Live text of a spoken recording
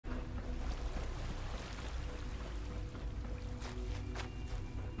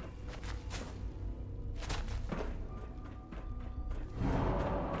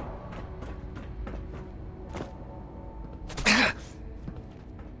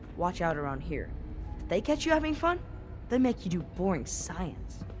watch out around here. If they catch you having fun, they make you do boring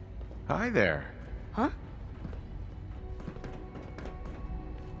science. Hi there. Huh?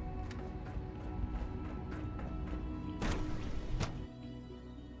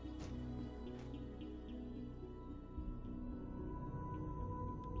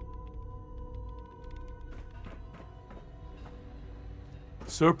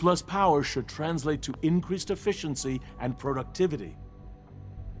 Surplus power should translate to increased efficiency and productivity.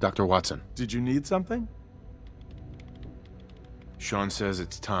 Dr. Watson, Did you need something? Sean says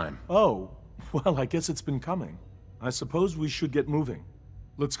it's time. Oh, well, I guess it's been coming. I suppose we should get moving.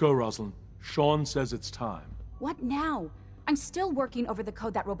 Let's go, Rosalind. Sean says it's time. What now? I'm still working over the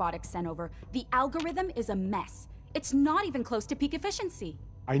code that robotics sent over. The algorithm is a mess. It's not even close to peak efficiency.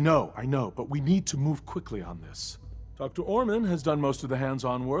 I know, but we need to move quickly on this. Dr. Orman has done most of the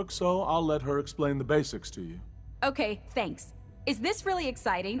hands-on work, so I'll let her explain the basics to you. Okay, thanks. Is this really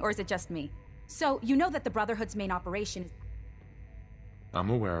exciting, or is it just me? So, you know that the Brotherhood's main operation is... I'm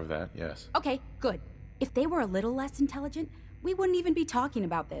aware of that, yes. Okay, good. If they were a little less intelligent, we wouldn't even be talking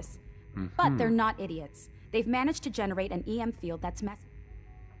about this. But they're not idiots. They've managed to generate an EM field that's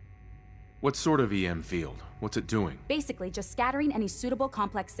What sort of EM field? What's it doing? basically just scattering any suitable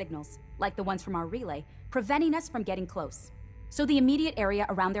complex signals, like the ones from our relay, preventing us from getting close. So the immediate area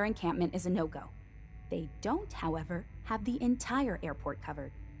around their encampment is a no-go. They don't, however, have the entire airport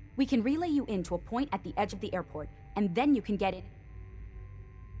covered. We can relay you in to a point at the edge of the airport, and then you can get in.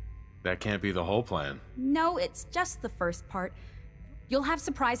 That can't be the whole plan. No, it's just the first part. You'll have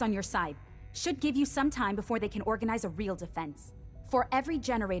surprise on your side. Should give you some time before they can organize a real defense. For every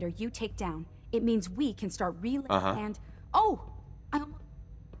generator you take down, it means we can start relaying and... Oh!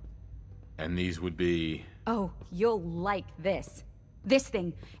 And these would be... Oh, you'll like this. This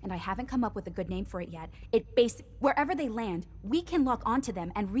thing, and I haven't come up with a good name for it yet. Wherever they land, we can lock onto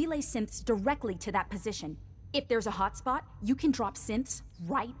them and relay synths directly to that position. If there's a hotspot, you can drop synths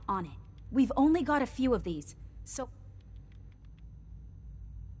right on it. We've only got a few of these, so...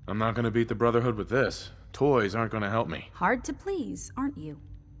 I'm not gonna beat the Brotherhood with this. Toys aren't gonna help me. Hard to please, aren't you?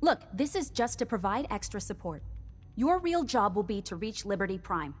 Look, this is just to provide extra support. Your real job will be to reach Liberty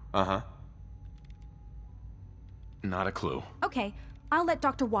Prime. Not a clue. Okay, I'll let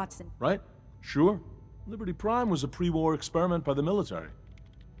Dr. Watson... Right? Sure. Liberty Prime was a pre-war experiment by the military.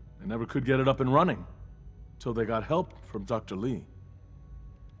 They never could get it up and running, till they got help from Dr. Lee.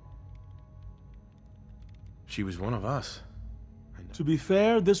 She was one of us. To be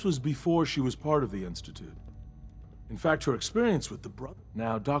fair, this was before she was part of the Institute. In fact, her experience with the brother...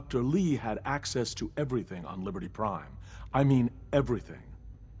 Now, Dr. Lee had access to everything on Liberty Prime. I mean, everything.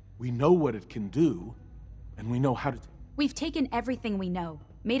 We know what it can do, and we know how to... We've taken everything we know,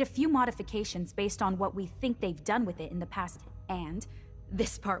 made a few modifications based on what we think they've done with it in the past, and,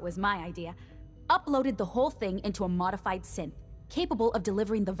 this part was my idea, uploaded the whole thing into a modified synth, capable of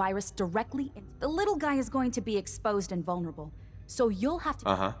delivering the virus directly in... The little guy is going to be exposed and vulnerable, so you'll have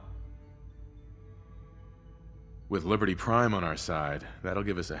to... With Liberty Prime on our side, that'll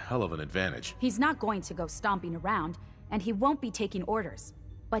give us a hell of an advantage. He's not going to go stomping around, and he won't be taking orders.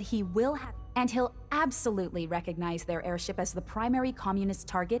 But he will have... And he'll absolutely recognize their airship as the primary communist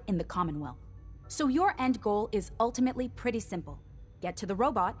target in the Commonwealth. So your end goal is ultimately pretty simple. Get to the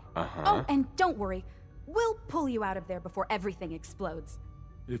robot. Oh, and don't worry. We'll pull you out of there before everything explodes.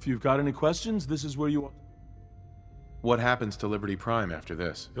 If you've got any questions, this is where you are. What happens to Liberty Prime after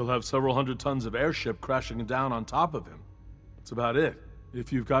this? He'll have several hundred tons of airship crashing down on top of him. That's about it.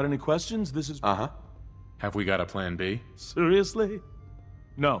 If you've got any questions, this is... Have we got a plan B? Seriously?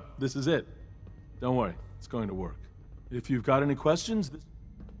 No, this is it. Don't worry, it's going to work. If you've got any questions, this...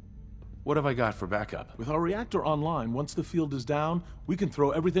 What have I got for backup? With our reactor online, once the field is down, we can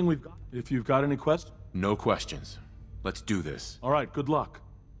throw everything we've got. If you've got any questions... No questions. Let's do this. All right, good luck.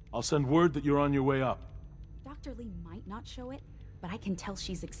 I'll send word that you're on your way up. Dr. Lee might not show it, but I can tell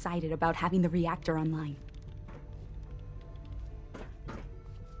she's excited about having the reactor online.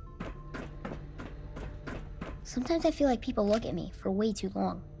 Sometimes I feel like people look at me for way too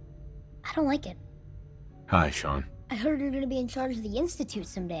long. I don't like it. Hi, Sean. I heard you're gonna be in charge of the Institute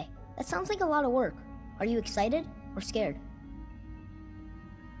someday. That sounds like a lot of work. Are you excited or scared?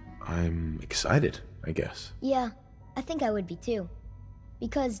 I'm excited, I guess. Yeah, I think I would be too.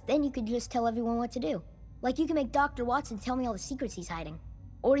 Because then you could just tell everyone what to do. Like you can make Dr. Watson tell me all the secrets he's hiding.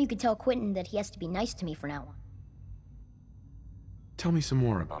 Or you could tell Quentin that he has to be nice to me from now on. Tell me some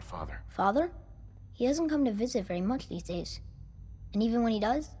more about Father. Father? He doesn't come to visit very much these days. And even when he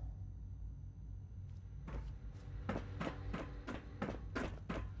does...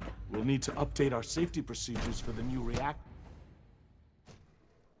 We'll need to update our safety procedures for the new reactor.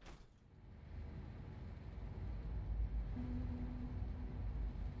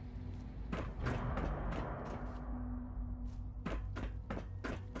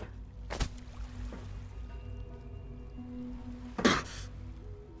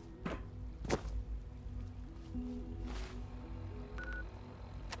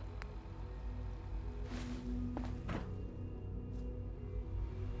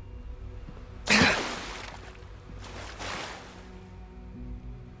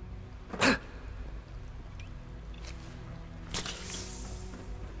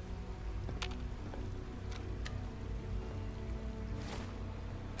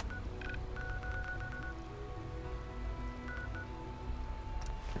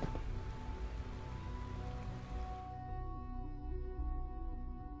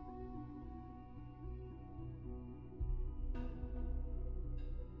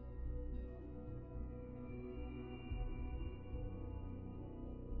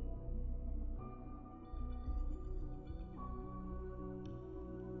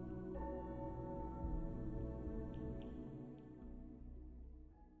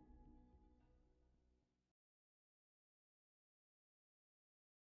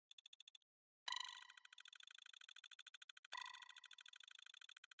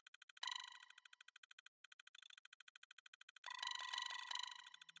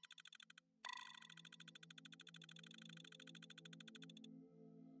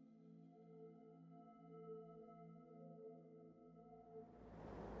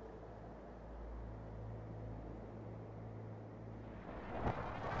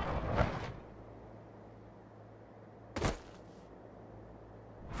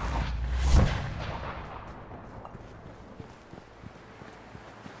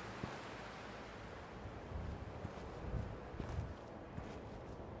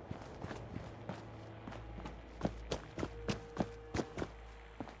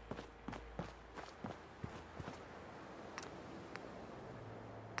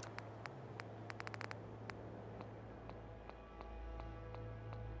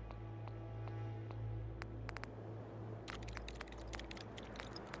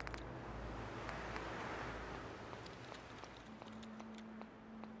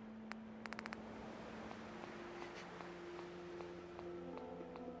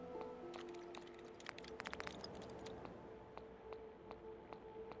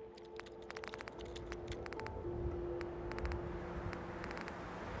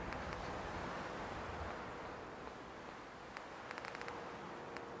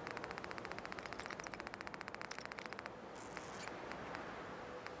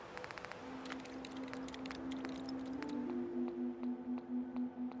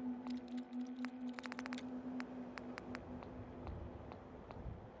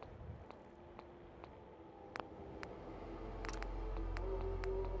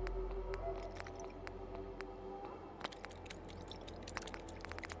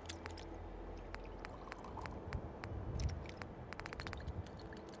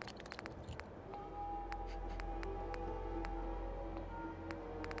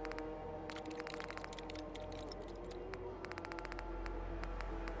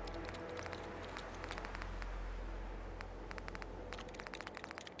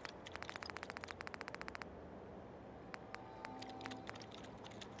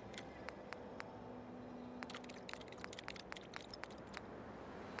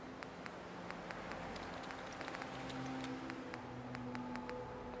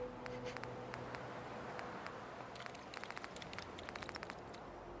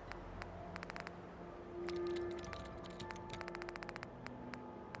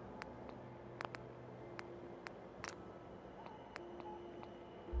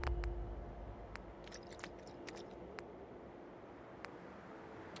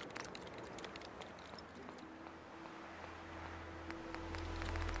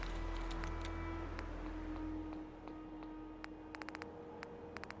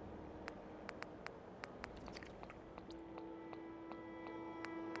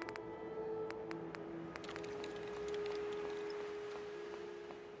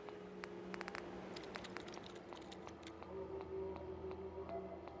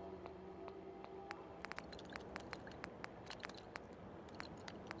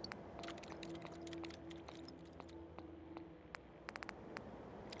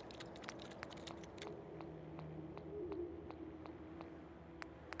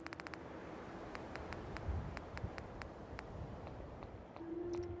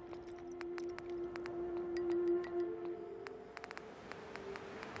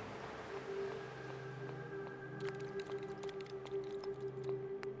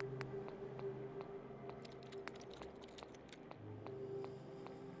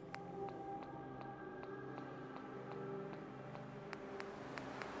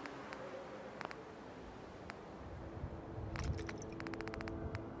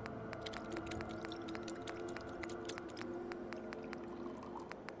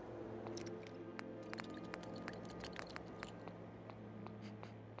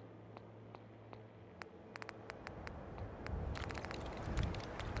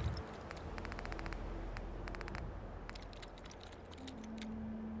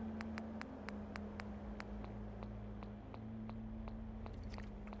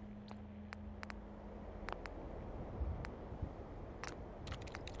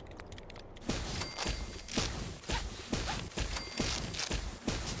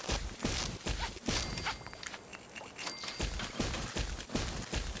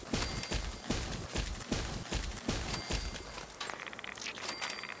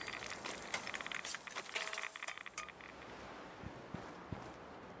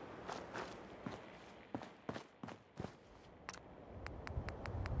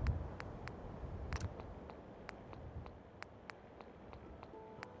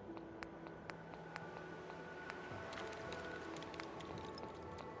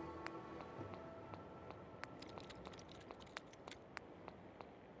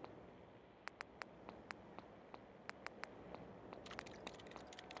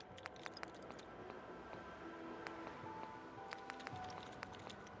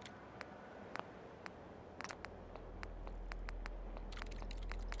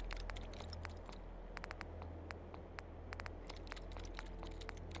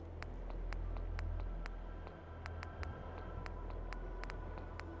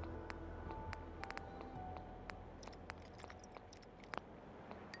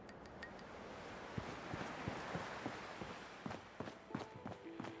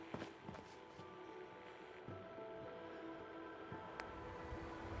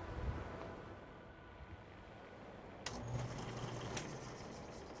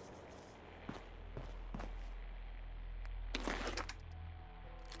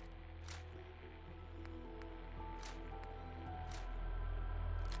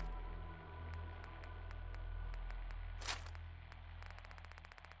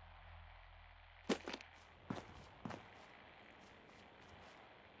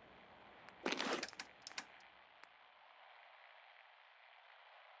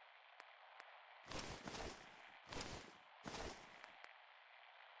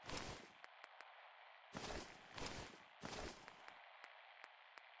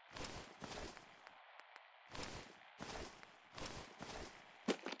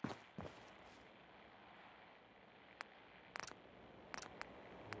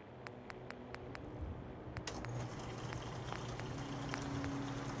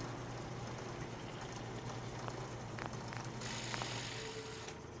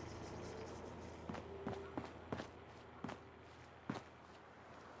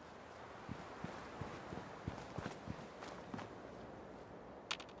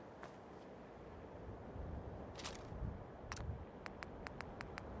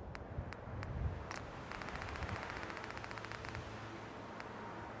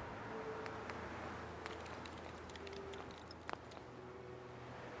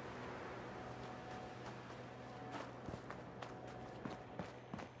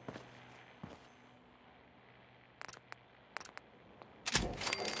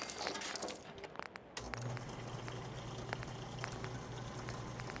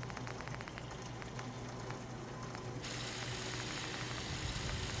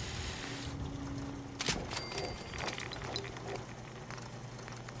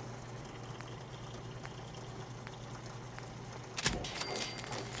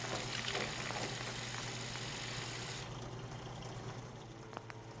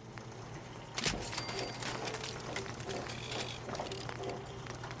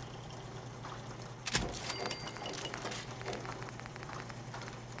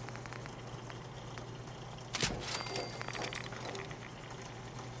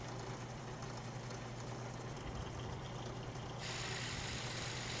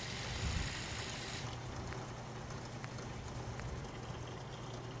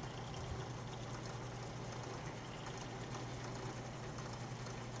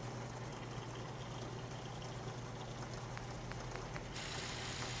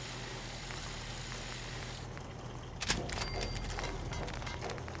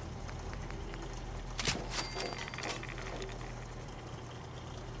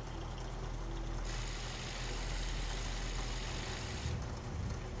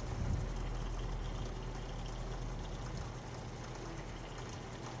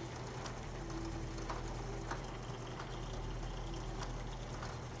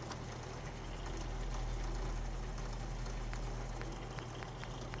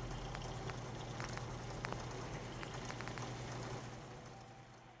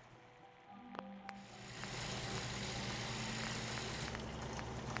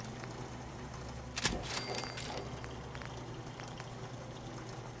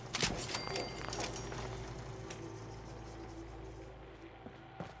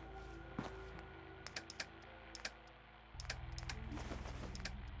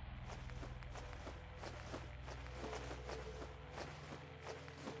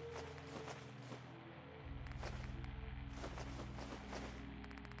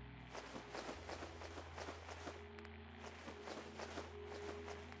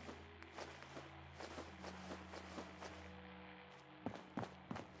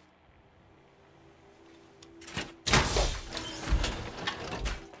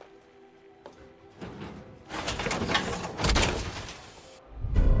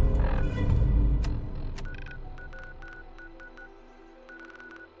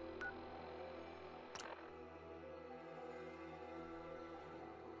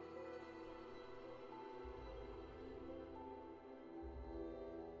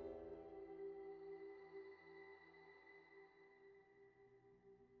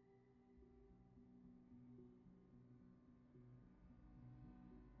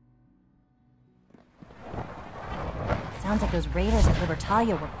 Sounds like those raiders at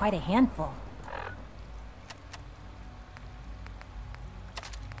Libertalia were quite a handful.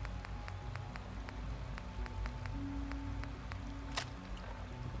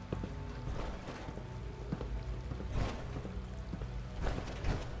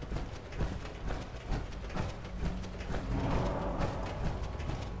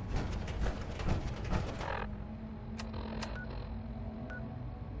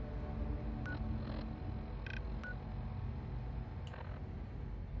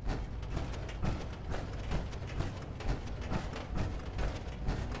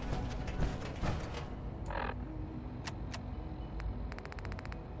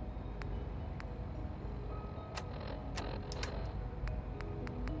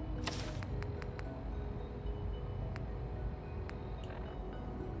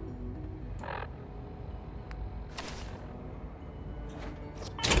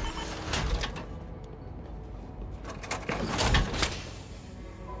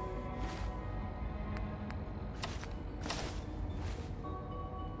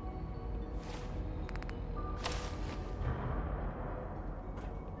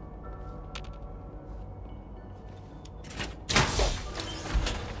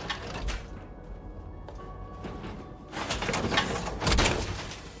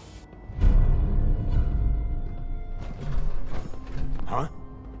 Huh?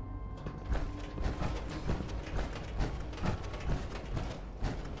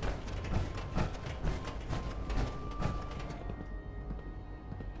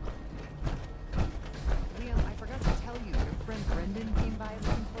 Liam, I forgot to tell you, your friend Brendan came by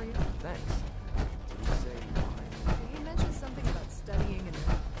looking for you. Thanks. Did he say why? He mentioned something about studying and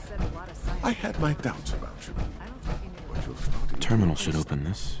said a lot of science. I had my doubts about you, I don't think he knew. but you've started. Terminal should open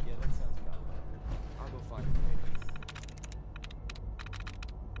this. Yeah, that sounds about right. I'll go find it later.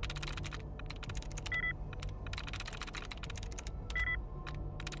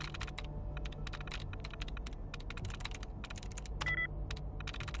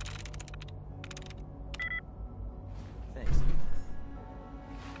 Thanks.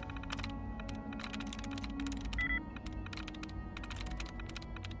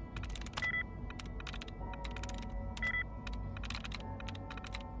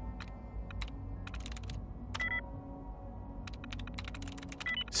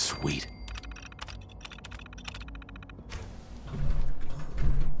 Sweet.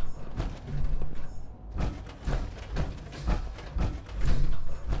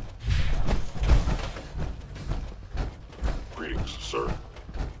 Greetings, sir.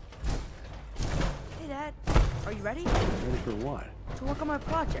 Hey, Dad. Are you ready? Ready for what? To work on my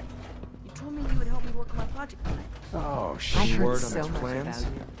project. You told me you would help me work on my project tonight. Oh, I shit. heard Word on so its much plans?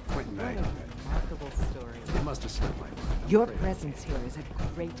 about you. Quentin, What I... a remarkable story. It must have slipped my mind. I'm Your afraid. presence here is a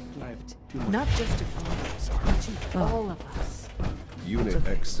great gift. too much- Not just to all, but to all of us. Unit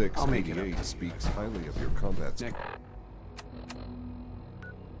I'll make it up. X688 speaks highly of your combat Nick.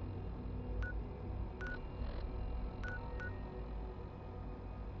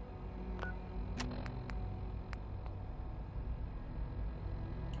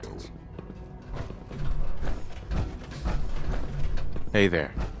 skills. Hey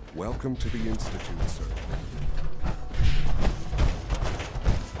there. Welcome to the Institute, sir.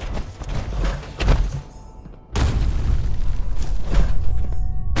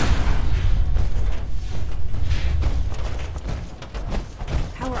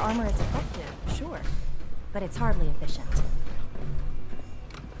 Power armor is effective, sure, but it's hardly efficient.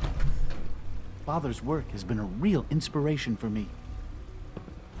 Father's work has been a real inspiration for me.